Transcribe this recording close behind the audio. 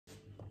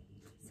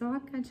So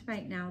I'm going to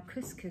make now a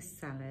couscous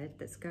salad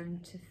that's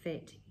going to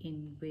fit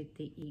in with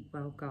the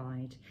Eatwell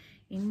guide.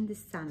 In the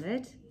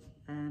salad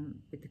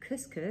with the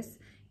couscous,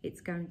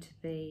 it's going to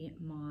be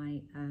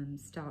my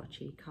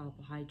starchy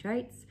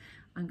carbohydrates.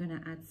 I'm going to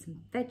add some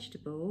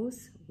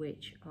vegetables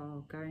which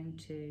are going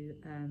to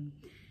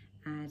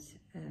add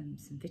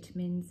some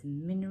vitamins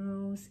and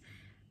minerals,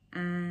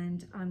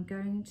 and I'm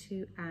going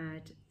to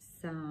add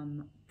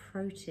some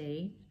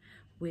protein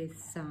with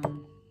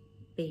some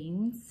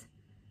beans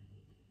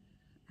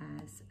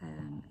as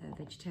a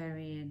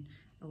vegetarian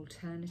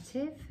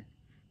alternative,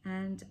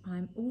 and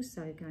I'm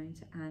also going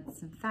to add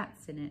some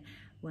fats in it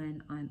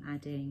when I'm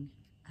adding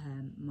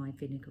my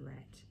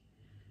vinaigrette.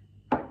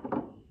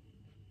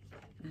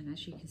 And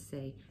as you can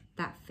see,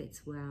 that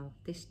fits well.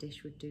 This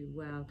dish would do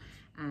well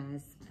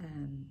as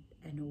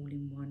an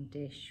all-in-one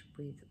dish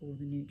with all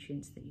the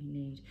nutrients that you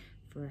need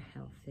for a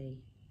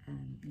healthy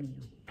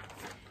meal.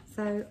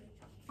 So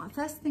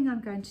first thing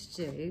I'm going to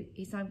do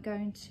is I'm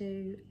going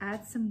to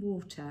add some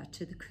water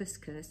to the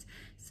couscous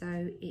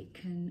so it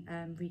can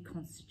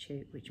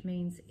reconstitute, which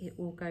means it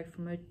will go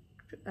from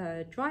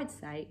a dried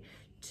state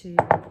to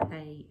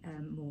a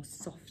more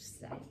soft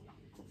state.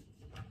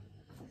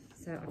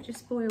 So I've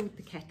just boiled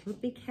the kettle.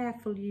 Be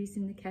careful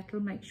using the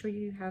kettle. Make sure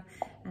you have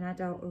an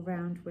adult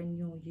around when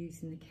you're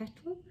using the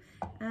kettle.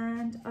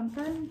 And I'm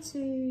going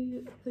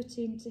to put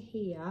into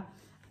here,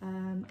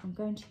 I'm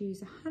going to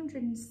use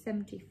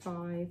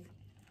 175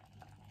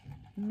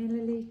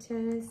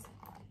 milliliters,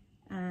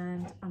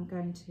 and I'm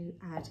going to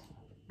add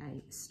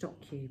a stock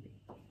cube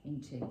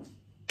into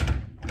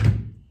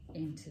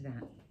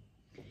that.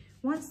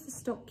 Once the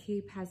stock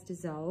cube has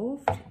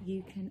dissolved,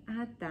 you can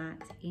add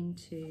that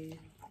into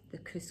the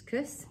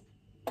couscous,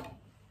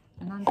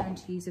 and I'm going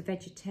to use a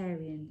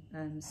vegetarian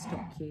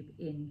stock cube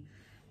in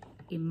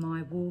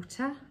my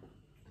water.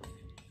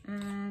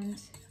 And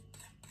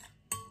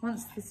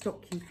once the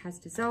stock cube has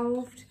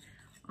dissolved,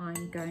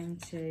 I'm going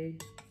to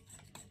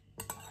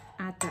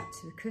add that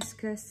to the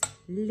couscous,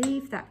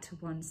 leave that to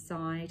one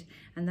side,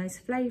 and those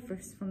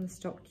flavours from the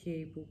stock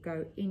cube will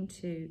go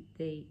into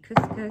the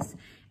couscous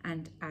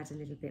and add a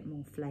little bit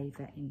more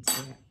flavour into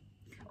it.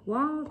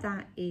 While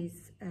that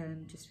is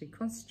just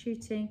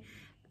reconstituting,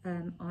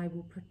 I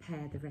will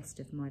prepare the rest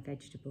of my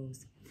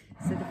vegetables.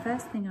 So the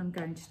first thing I'm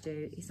going to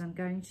do is I'm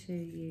going to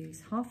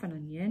use half an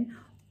onion,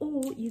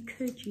 or you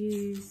could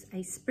use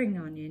a spring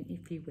onion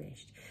if you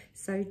wished.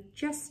 So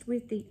just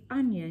with the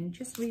onion,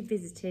 just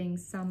revisiting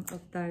some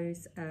of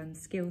those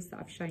skills that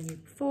I've shown you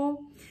before.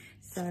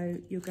 So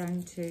you're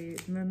going to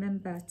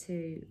remember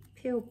to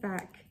peel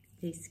back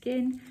the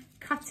skin,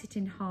 cut it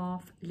in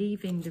half,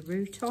 leaving the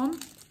root on.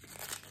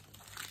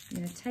 I'm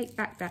going to take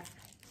back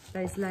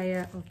those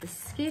layer of the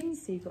skin,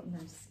 so you've got no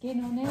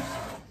skin on it.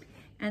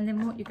 And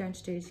then what you're going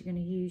to do is you're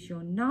going to use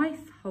your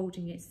knife,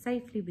 holding it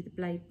safely with the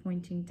blade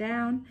pointing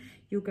down.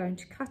 You're going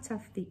to cut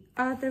off the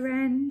other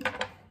end,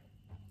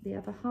 the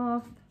other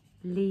half,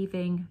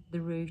 leaving the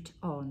root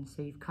on.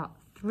 So you've cut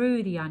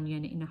through the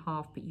onion in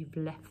half, but you've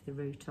left the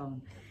root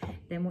on.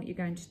 Then what you're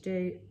going to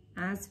do,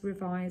 as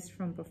revised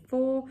from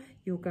before,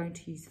 you're going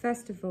to use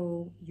first of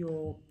all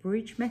your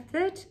bridge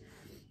method,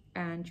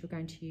 and you're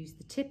going to use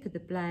the tip of the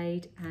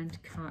blade and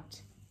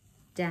cut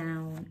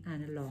down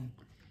and along.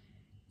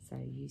 So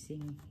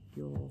using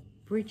your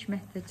bridge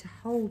method to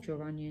hold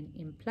your onion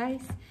in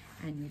place,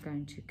 and you're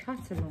going to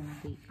cut along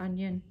the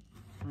onion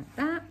like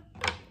that,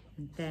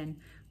 and then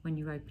when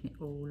you open it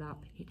all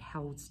up, it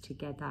holds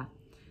together.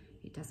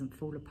 It doesn't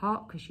fall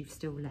apart because you've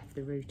still left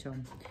the root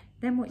on.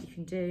 Then what you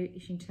can do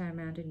is you can turn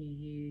around and you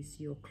use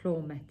your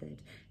claw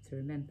method. So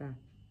remember,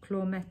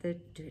 claw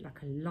method, do it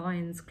like a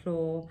lion's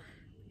claw.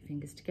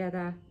 Fingers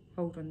together,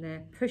 hold on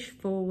there, push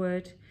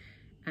forward,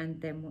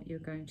 and then what you're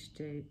going to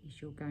do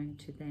is you're going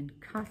to then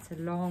cut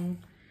along.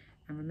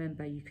 And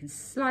remember, you can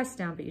slice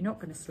down, but you're not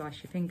going to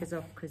slice your fingers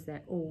off because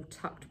they're all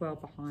tucked well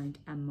behind,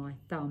 and my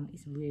thumb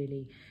is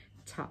really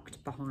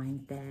tucked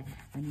behind there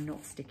and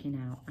not sticking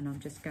out. And I'm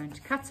just going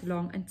to cut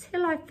along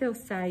until I feel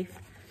safe.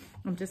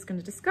 I'm just going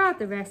to discard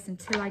the rest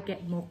until I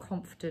get more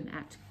confident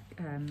at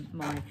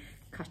my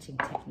cutting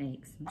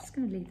techniques. I'm just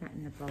going to leave that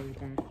in the bowl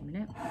there for a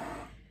minute.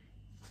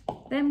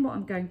 Then what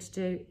I'm going to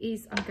do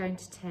is I'm going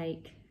to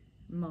take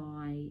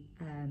my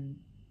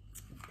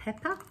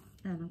pepper,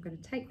 and I'm going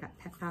to take that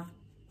pepper,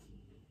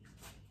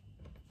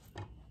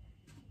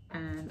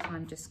 and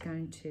I'm just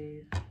going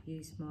to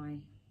use my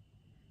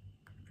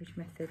bridge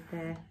method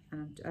there,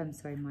 and I'm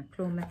sorry, my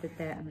claw method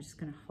there, and I'm just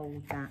going to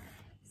hold that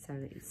so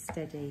it's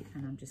steady,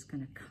 and I'm just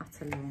going to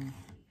cut along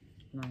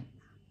like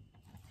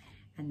that.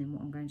 And then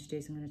what I'm going to do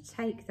is I'm going to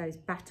take those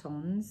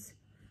batons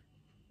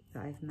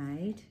that I've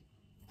made,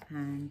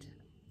 and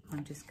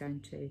I'm just going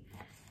to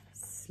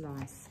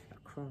slice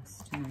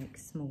across to make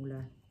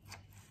smaller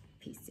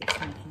pieces,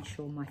 making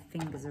sure my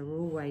fingers are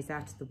always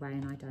out of the way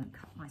and I don't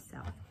cut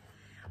myself.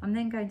 I'm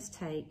then going to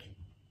take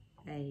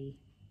a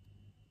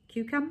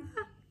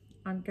cucumber.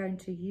 I'm going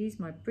to use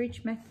my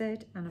bridge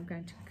method, and I'm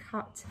going to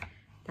cut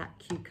that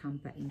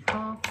cucumber in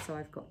half, so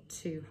I've got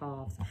two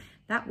halves.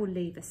 That will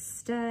leave a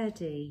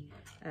sturdy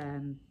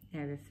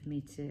area for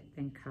me to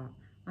then cut.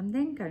 I'm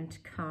then going to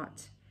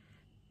cut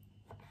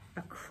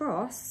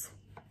across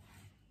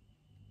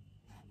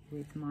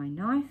with my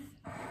knife.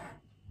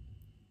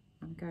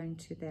 I'm going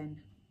to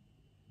then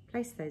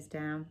place those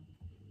down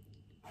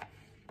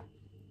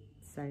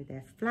so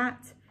they're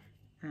flat,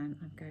 and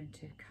I'm going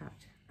to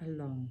cut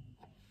along,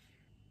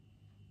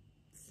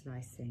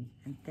 slicing,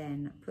 and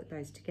then put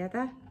those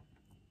together,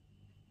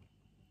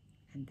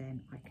 and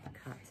then I can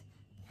cut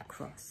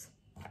across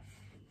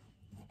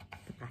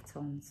the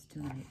batons to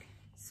make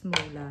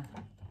smaller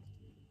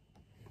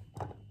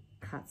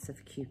cuts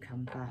of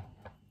cucumber.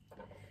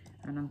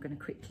 And I'm going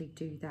to quickly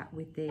do that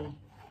with the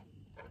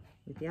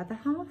other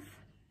half.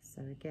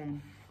 So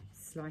again,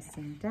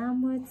 slicing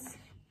downwards,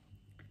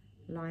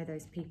 lie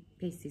those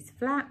pieces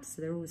flat,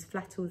 so they're always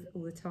flat all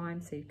the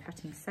time, so you're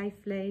cutting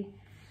safely.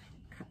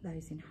 Cut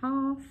those in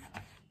half,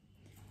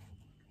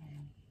 and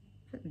then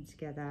put them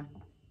together.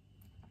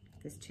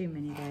 If there's too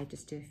many there,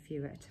 just do a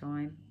few at a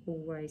time.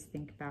 Always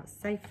think about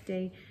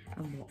safety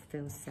and what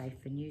feels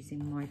safe, and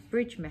using my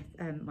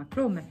my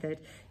claw method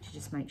to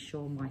just make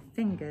sure my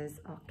fingers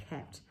are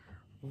kept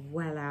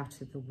well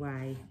out of the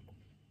way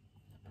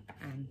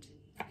and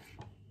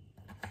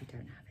you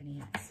don't have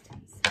any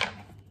accidents.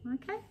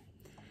 Okay,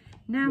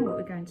 now what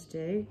we're going to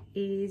do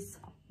is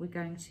we're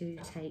going to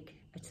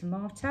take a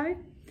tomato.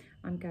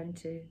 I'm going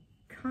to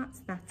cut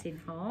that in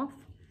half,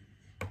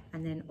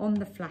 and then on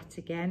the flat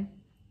again,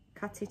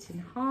 cut it in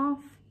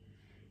half,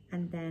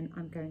 and then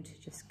I'm going to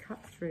just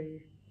cut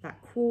through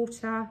that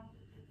quarter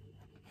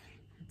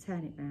and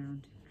turn it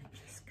round and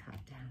just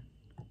cut down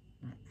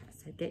like that.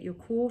 So get your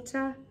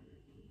quarter,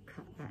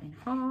 cut that in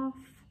half,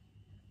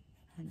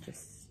 and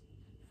just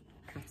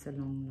cut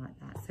along like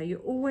that. So you're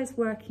always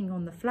working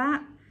on the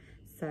flat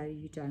so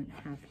you don't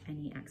have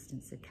any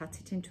accidents. So cut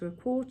it into a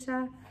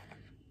quarter,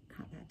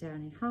 cut that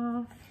down in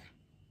half,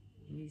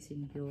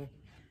 using your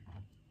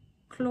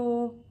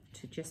claw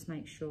to just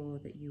make sure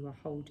that you are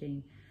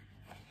holding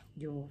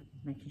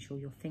making sure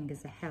your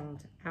fingers are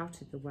held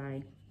out of the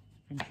way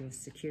and you're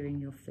securing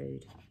your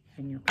food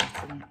when you're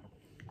cutting it.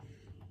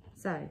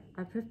 So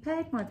I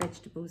prepared my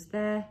vegetables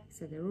there,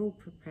 so they're all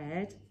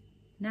prepared.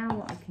 Now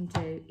what I can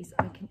do is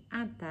I can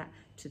add that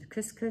to the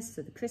couscous.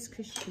 So the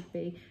couscous should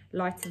be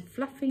light and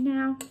fluffy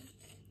now,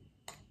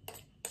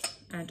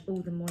 and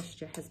all the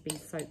moisture has been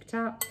soaked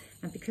up.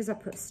 And because I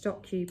put a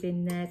stock cube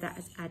in there, that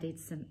has added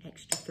some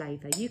extra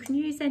flavour. You can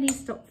use any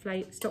stock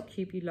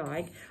cube you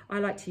like. I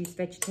like to use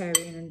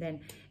vegetarian, and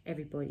then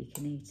everybody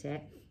can eat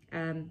it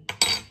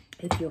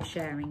if you're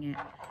sharing it.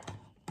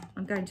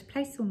 I'm going to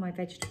place all my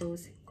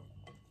vegetables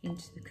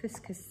into the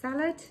couscous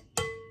salad.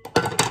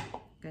 I'm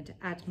going to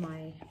add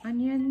my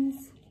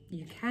onions.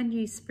 You can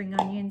use spring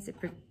onions if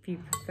you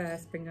prefer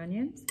spring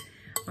onions.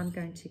 I'm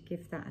going to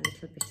give that a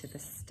little bit of a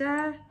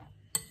stir.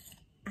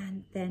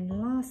 And then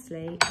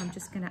lastly, I'm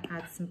just going to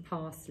add some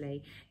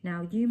parsley.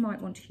 Now you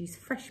might want to use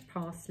fresh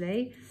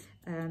parsley,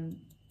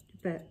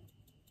 but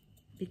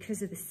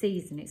because of the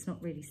season, it's not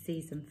really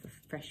season for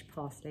fresh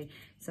parsley.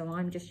 So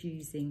I'm just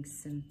using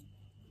some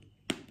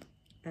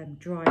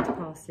dried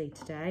parsley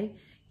today.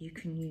 You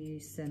can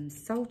use some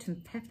salt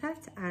and pepper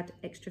to add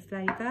extra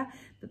flavour,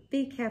 but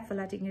be careful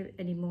adding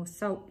any more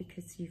salt,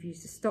 because you've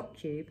used a stock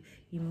cube,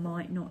 you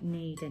might not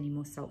need any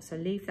more salt. So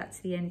leave that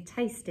to the end,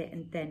 taste it,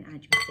 and then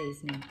add your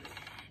seasoning.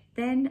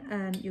 Then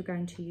you're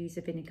going to use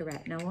a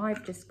vinaigrette. Now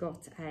I've just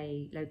got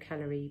a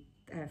low-calorie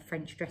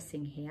French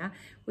dressing here,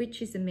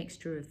 which is a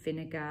mixture of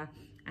vinegar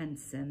and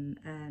some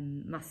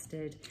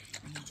mustard,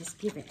 and you just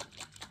give it,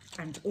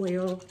 and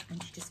oil,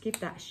 and you just give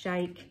that a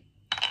shake,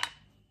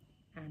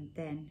 and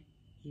then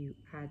you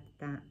add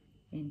that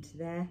into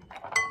there.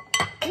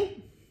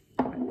 Ooh,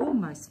 I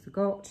almost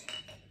forgot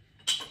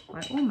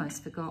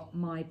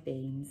my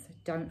beans.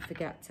 Don't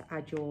forget to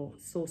add your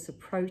source of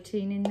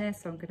protein in there.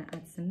 So I'm going to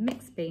add some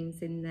mixed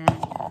beans in there.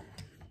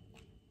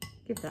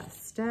 Give that a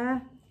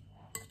stir.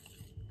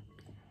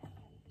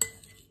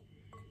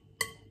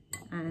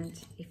 And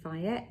if I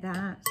ate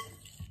that,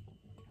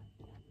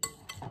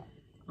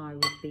 I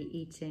would be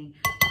eating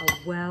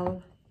a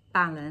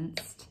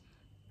well-balanced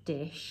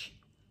dish.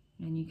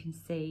 And you can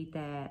see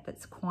there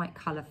that's quite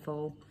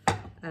colourful,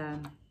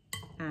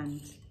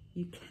 and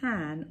you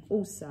can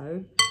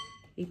also,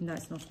 even though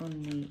it's not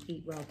on the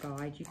Eatwell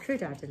guide, you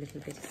could add a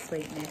little bit of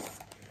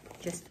sweetness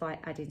just by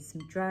adding some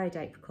dried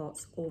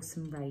apricots or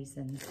some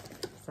raisins.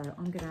 So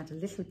I'm going to add a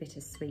little bit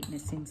of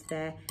sweetness into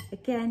there,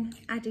 again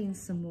adding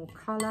some more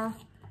colour,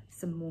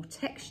 some more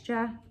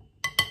texture.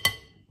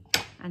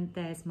 And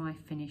there's my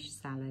finished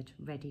salad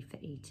ready for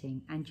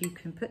eating, and you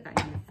can put that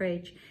in the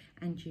fridge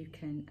and you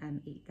can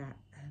eat that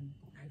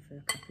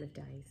over a couple of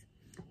days.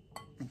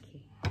 Thank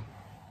you.